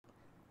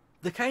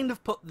They kind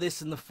of put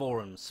this in the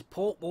forums: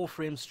 support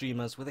Warframe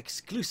streamers with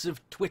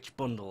exclusive Twitch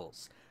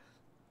bundles.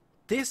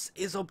 This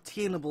is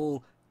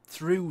obtainable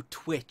through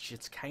Twitch.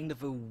 It's kind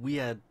of a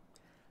weird,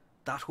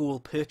 that whole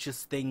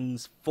purchase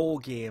things for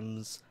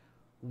games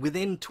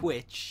within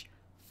Twitch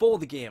for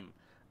the game.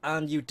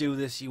 And you do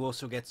this, you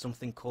also get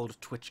something called a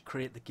Twitch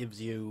crate that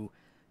gives you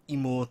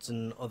emotes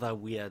and other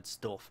weird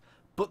stuff.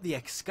 But the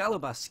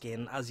Excalibur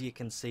skin, as you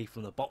can see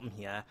from the bottom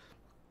here,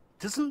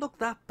 doesn't look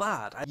that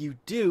bad. You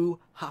do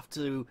have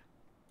to,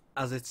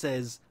 as it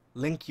says,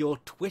 link your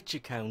Twitch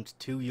account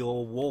to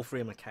your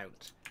Warframe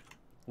account,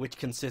 which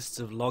consists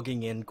of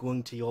logging in,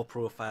 going to your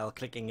profile,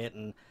 clicking it,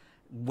 and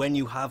when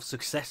you have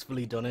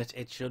successfully done it,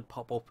 it should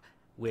pop up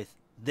with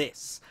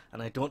this.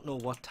 And I don't know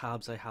what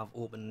tabs I have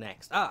open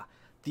next.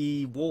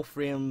 The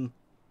Warframe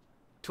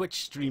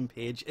Twitch stream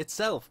page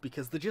itself,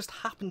 because they just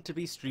happen to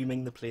be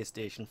streaming the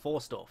PlayStation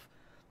 4 stuff.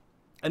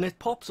 And it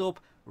pops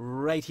up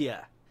right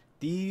here.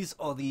 These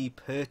are the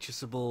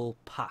purchasable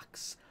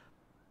packs.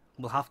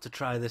 We'll have to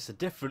try this a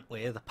different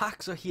way. The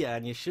packs are here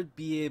and you should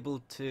be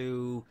able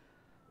to...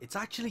 It's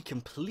actually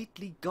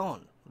completely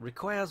gone.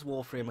 Requires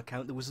Warframe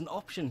account. There was an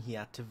option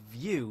here to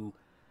view...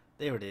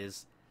 There it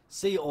is.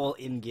 See all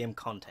in-game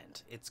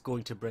content. It's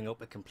going to bring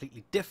up a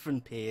completely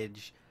different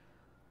page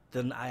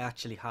than I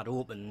actually had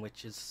open,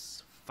 which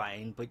is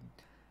fine, but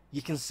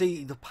you can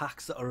see the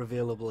packs that are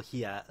available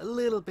here a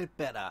little bit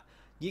better.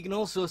 You can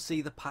also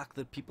see the pack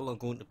that people are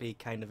going to be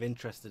kind of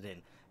interested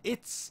in.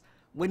 It's,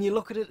 when you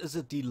look at it as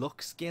a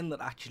deluxe skin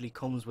that actually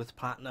comes with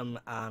platinum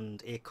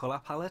and a colour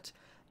palette,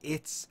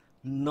 it's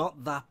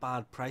not that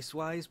bad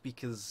price-wise,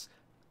 because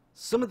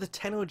some of the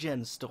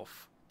 10th-gen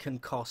stuff can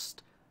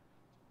cost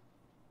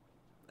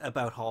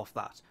about half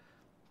that.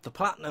 The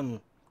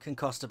platinum can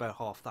cost about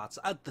half that.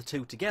 So add the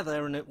two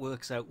together and it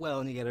works out well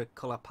and you get a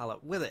colour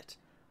palette with it.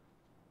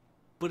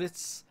 But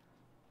it's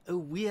a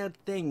weird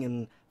thing,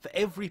 and for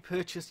every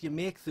purchase you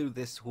make through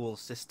this whole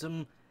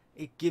system,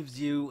 it gives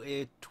you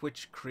a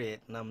Twitch crate,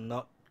 and I'm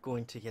not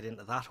going to get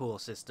into that whole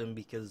system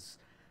because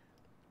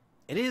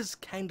it is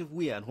kind of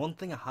weird. One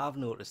thing I have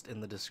noticed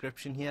in the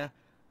description here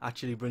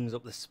actually brings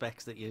up the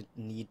specs that you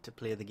need to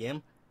play the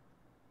game.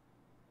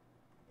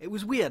 It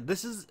was weird.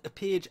 This is a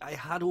page I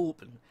had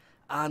open,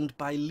 and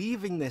by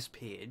leaving this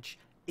page,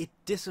 it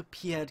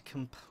disappeared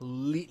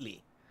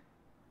completely.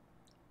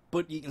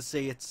 But you can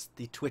see it's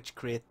the Twitch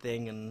crate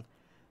thing, and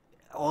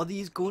are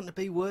these going to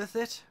be worth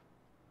it?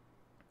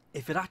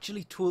 If it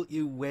actually told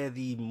you where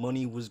the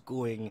money was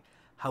going,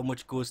 how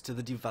much goes to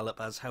the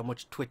developers, how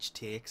much Twitch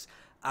takes,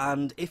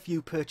 and if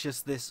you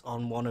purchase this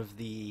on one of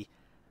the...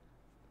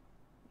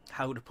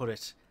 how to put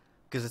it?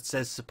 Because it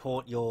says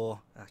support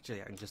your...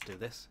 Actually, I can just do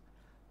this.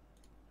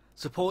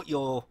 Support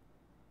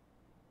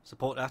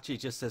actually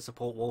just says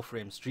support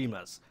Warframe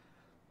streamers.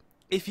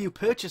 If you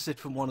purchase it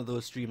from one of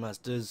those streamers,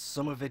 does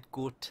some of it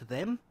go to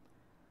them?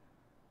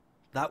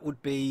 That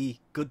would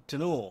be good to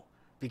know,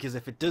 because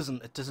if it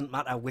doesn't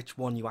matter which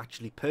one you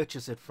actually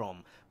purchase it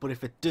from. But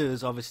if it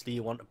does, obviously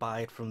you want to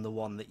buy it from the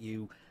one that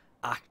you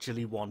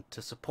actually want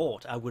to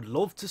support. I would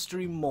love to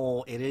stream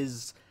more. It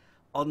is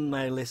on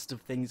my list of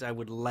things I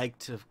would like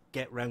to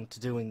get round to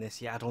doing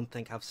this year. I don't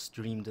think I've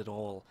streamed at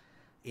all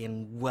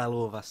in well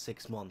over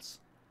 6 months,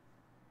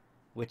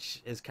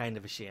 which is kind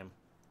of a shame.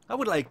 I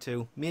would like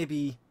to,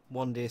 maybe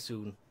one day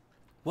soon.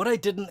 What I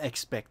didn't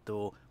expect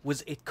though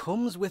was it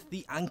comes with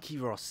the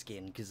Ankyros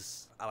skin,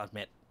 because I'll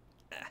admit,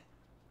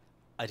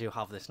 I do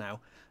have this now.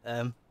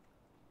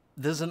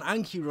 There's an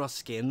Ankyros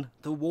skin,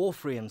 the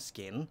Warframe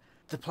skin,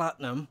 the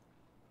Platinum,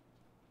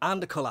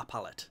 and a colour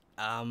palette.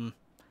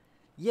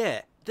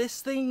 Yeah,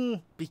 this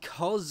thing,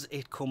 because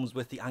it comes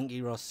with the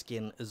Ankyros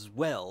skin as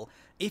well,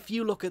 if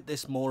you look at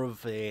this more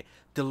of a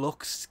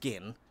deluxe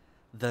skin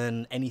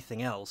than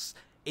anything else,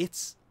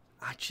 it's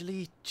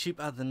actually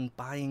cheaper than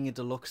buying a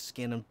deluxe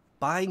skin, and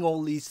buying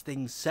all these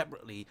things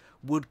separately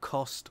would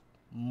cost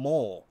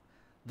more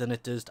than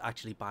it does to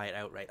actually buy it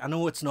outright. I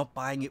know it's not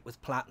buying it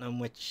with platinum,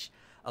 which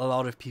a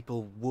lot of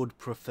people would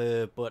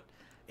prefer, but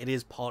it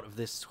is part of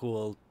this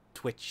whole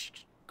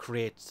Twitch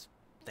crate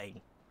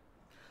thing.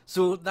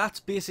 So that's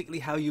basically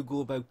how you go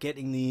about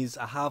getting these.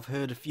 I have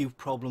heard a few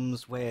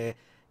problems where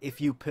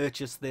if you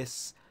purchase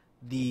this,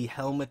 the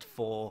helmet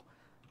for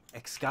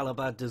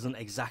Excalibur doesn't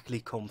exactly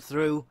come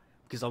through,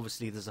 because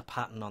obviously there's a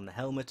pattern on the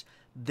helmet.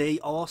 They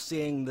are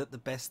saying that the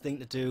best thing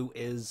to do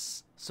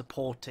is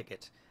support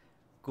ticket.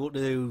 Go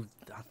to,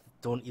 I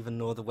don't even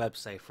know the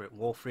website for it,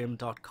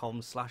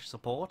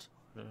 warframe.com/support?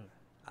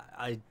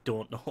 I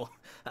don't know.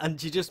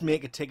 And you just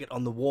make a ticket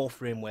on the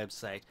Warframe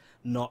website,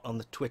 not on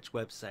the Twitch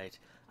website,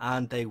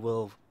 and they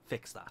will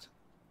fix that.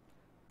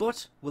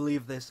 But we'll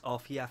leave this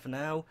off here for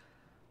now.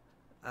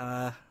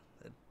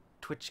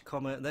 Twitch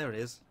comment, there it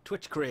is.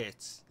 Twitch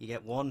crates. You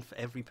get one for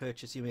every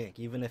purchase you make.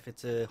 Even if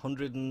it's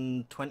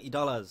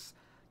 $120,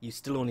 you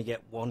still only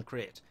get one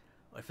crate.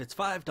 Or if it's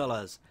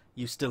 $5,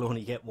 you still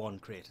only get one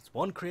crate. It's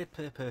one crate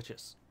per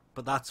purchase.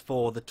 But that's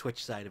for the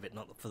Twitch side of it,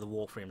 not for the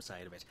Warframe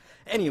side of it.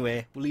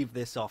 Anyway, we'll leave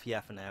this off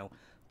here for now.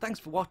 Thanks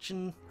for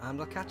watching, and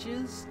I'll catch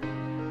you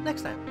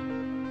next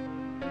time.